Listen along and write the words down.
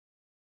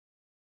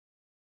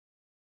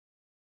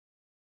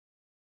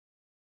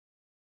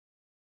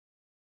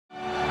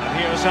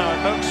Here's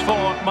how it looks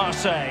for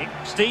Marseille.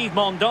 Steve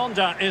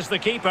Mandanda is the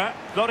keeper.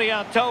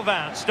 Florian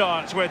Thauvin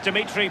starts with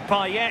Dimitri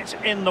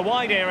Payet in the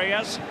wide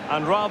areas.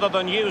 And rather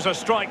than use a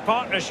strike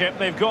partnership,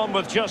 they've gone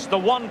with just the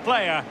one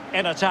player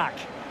in attack.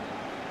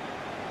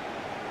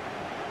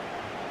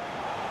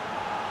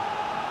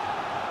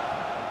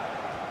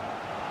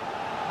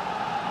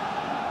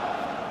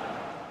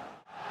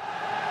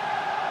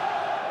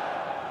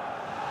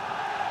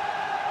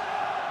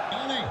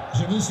 Allez,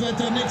 je vous souhaite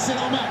un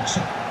excellent match.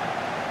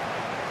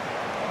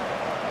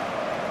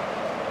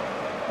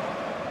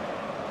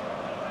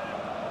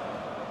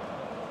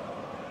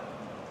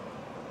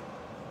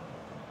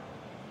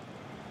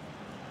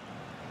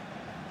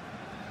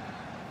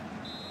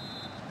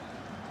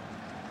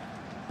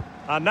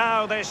 And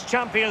now this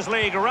Champions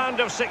League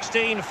round of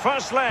 16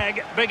 first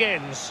leg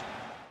begins.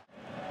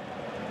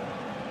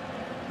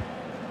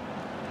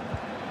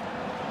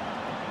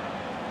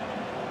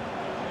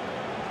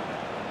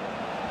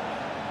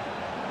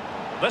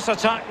 This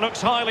attack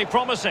looks highly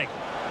promising.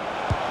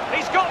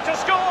 He's got to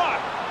score!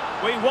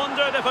 We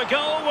wondered if a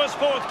goal was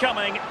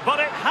forthcoming, but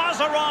it has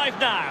arrived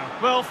now.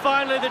 Well,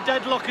 finally the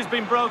deadlock has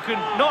been broken.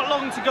 Not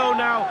long to go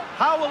now.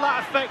 How will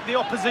that affect the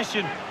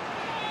opposition?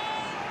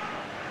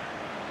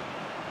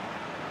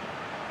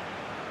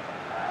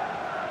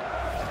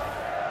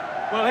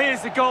 Well,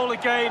 here's the goal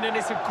again, and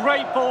it's a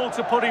great ball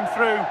to put him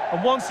through.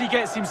 And once he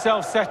gets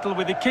himself settled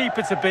with the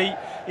keeper to beat,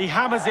 he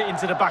hammers it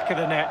into the back of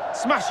the net.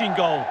 Smashing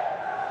goal.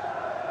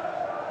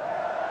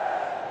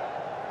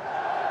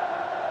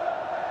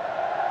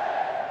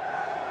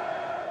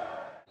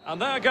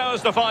 And there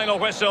goes the final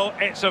whistle.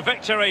 It's a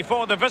victory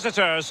for the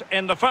visitors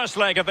in the first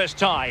leg of this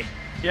tie.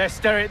 Yes,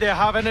 Derek, they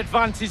have an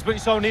advantage, but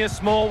it's only a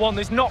small one.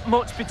 There's not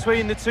much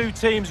between the two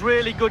teams.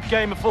 Really good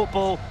game of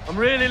football. I'm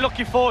really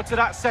looking forward to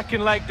that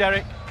second leg,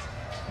 Derek.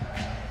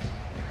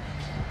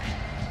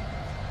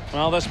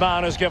 Well, this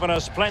man has given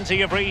us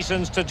plenty of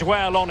reasons to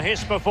dwell on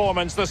his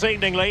performance this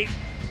evening, Lee.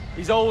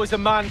 He's always a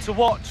man to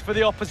watch for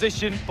the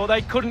opposition, but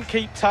they couldn't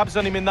keep tabs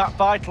on him in that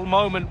vital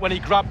moment when he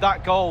grabbed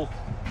that goal.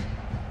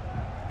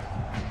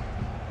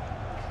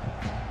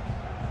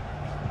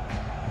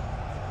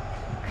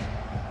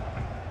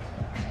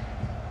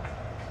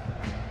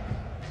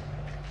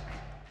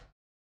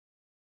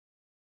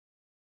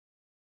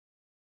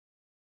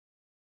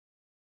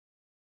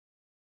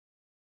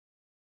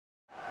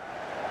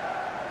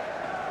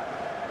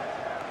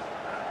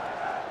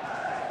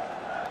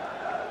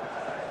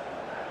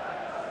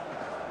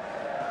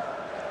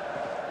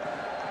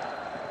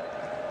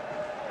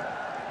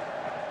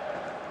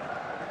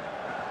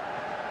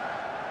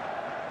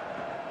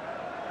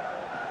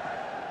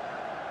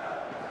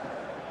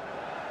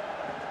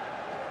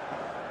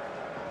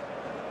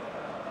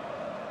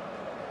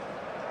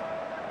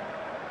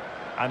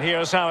 And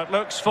here's how it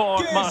looks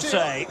for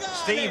Marseille.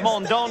 Steve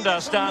Mandanda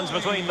stands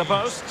between the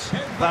posts.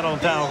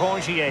 Valentin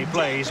Rongier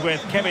plays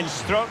with Kevin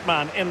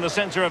Strootman in the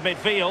centre of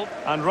midfield.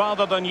 And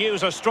rather than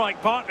use a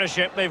strike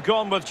partnership, they've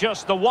gone with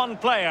just the one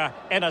player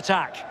in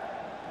attack.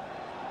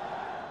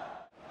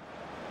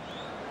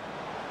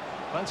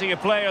 Plenty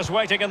of players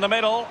waiting in the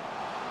middle.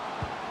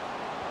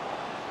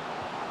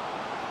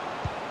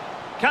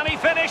 Can he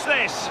finish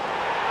this?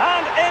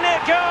 And in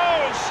it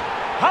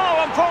goes!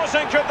 How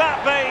important could that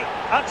be?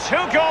 A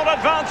two-goal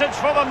advantage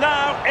for them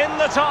now in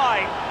the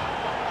tie.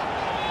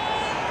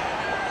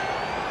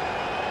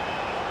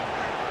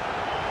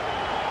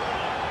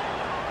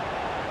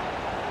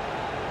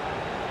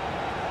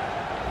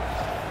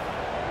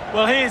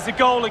 Well, here's the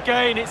goal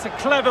again. It's a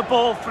clever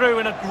ball through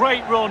and a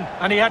great run.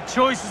 And he had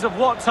choices of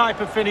what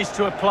type of finish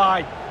to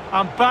apply.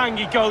 And bang,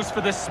 he goes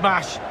for the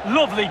smash.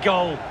 Lovely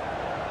goal.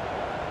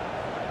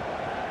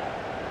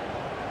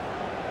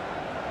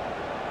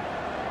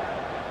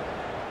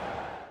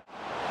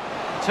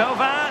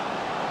 Thauvin.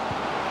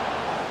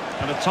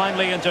 And a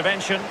timely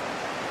intervention.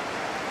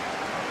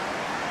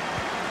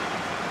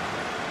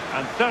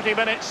 And 30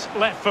 minutes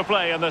left for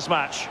play in this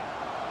match.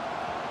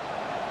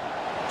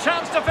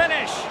 Chance to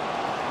finish.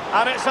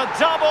 And it's a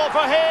double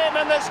for him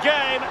in this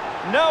game.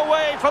 No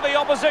way for the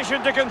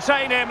opposition to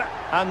contain him.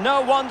 And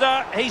no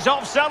wonder he's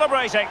off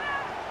celebrating.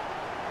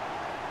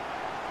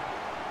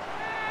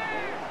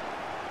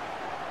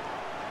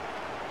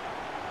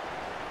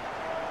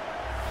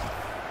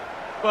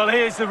 Well,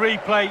 here's the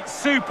replay.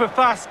 Super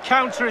fast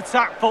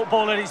counter-attack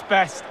football at its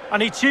best.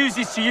 And he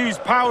chooses to use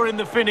power in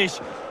the finish.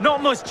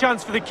 Not much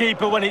chance for the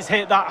keeper when it's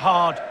hit that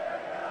hard.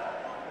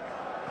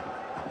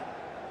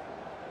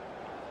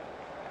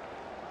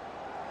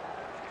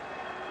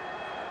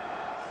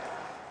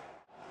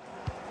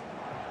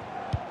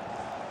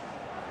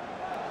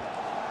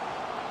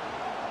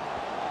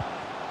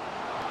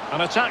 An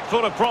attack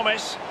full of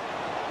promise.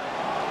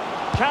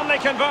 Can they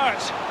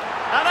convert?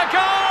 And a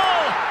goal!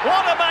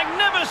 What a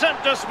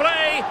magnificent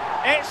display!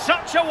 It's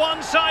such a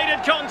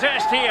one-sided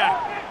contest here.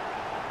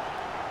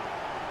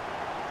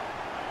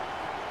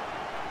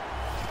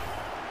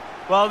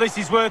 Well, this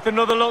is worth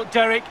another look,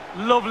 Derek.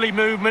 Lovely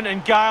movement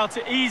and guile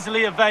to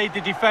easily evade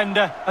the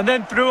defender. And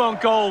then through on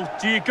goal.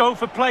 Do you go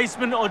for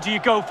placement or do you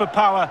go for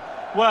power?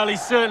 Well, he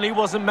certainly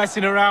wasn't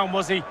messing around,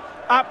 was he?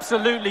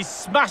 Absolutely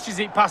smashes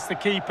it past the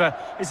keeper.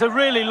 It's a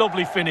really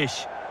lovely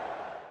finish.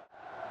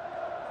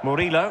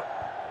 Murillo.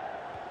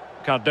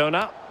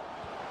 Cardona.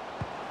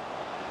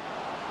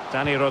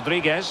 Dani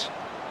Rodriguez.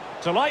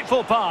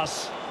 Delightful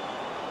pass.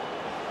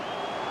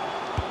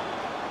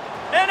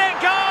 In it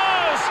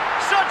goes!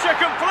 Such a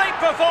complete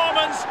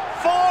performance.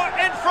 4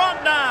 in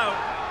front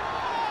now.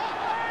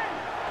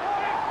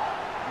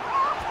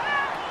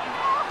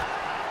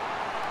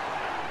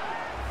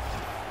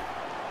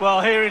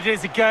 Well, here it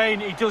is again.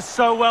 He does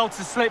so well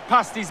to slip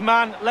past his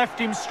man, left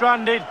him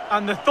stranded,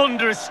 and the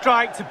thunderous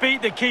strike to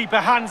beat the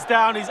keeper hands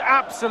down is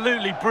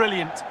absolutely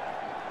brilliant.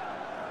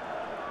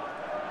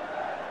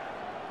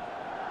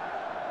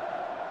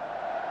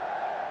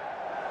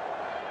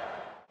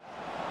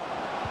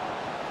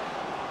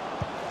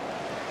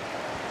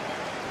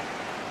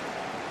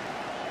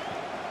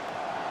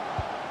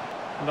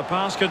 And the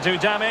pass could do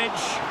damage.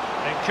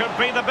 It could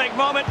be the big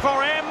moment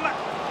for him.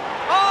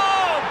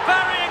 Oh,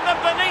 burying them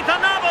beneath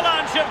an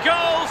avalanche of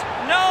goals.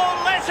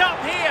 No let up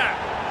here.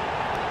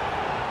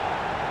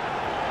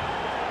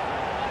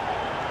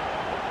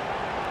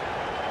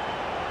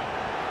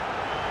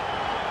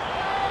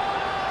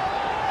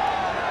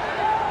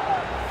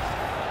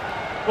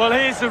 Well,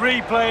 here's the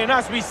replay, and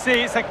as we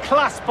see, it's a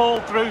class ball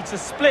through to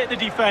split the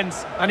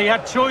defence, and he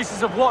had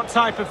choices of what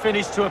type of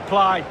finish to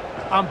apply.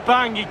 And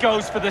bang, he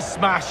goes for the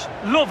smash.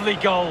 Lovely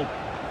goal.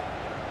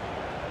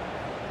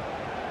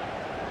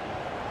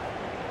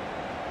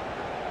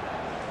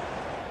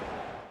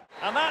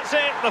 And that's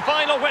it, the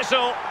final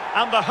whistle,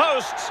 and the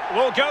hosts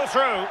will go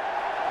through.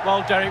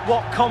 Well, Derek,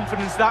 what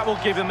confidence that will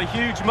give him. A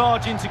huge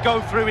margin to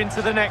go through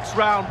into the next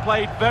round.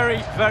 Played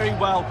very, very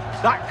well.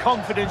 That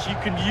confidence, you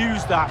can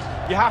use that.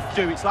 You have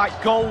to. It's like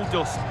gold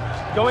dust.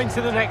 Go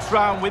into the next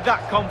round with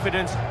that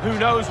confidence. Who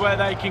knows where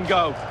they can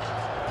go?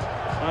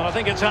 Well, I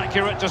think it's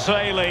accurate to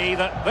say, Lee,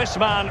 that this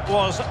man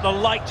was the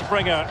light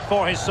bringer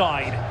for his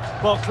side.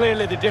 Well,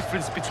 clearly the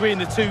difference between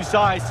the two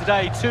sides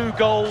today. 2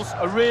 goals,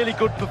 a really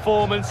good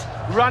performance,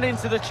 ran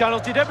into the channel,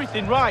 did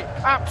everything right.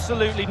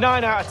 Absolutely,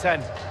 9 out of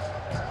 10.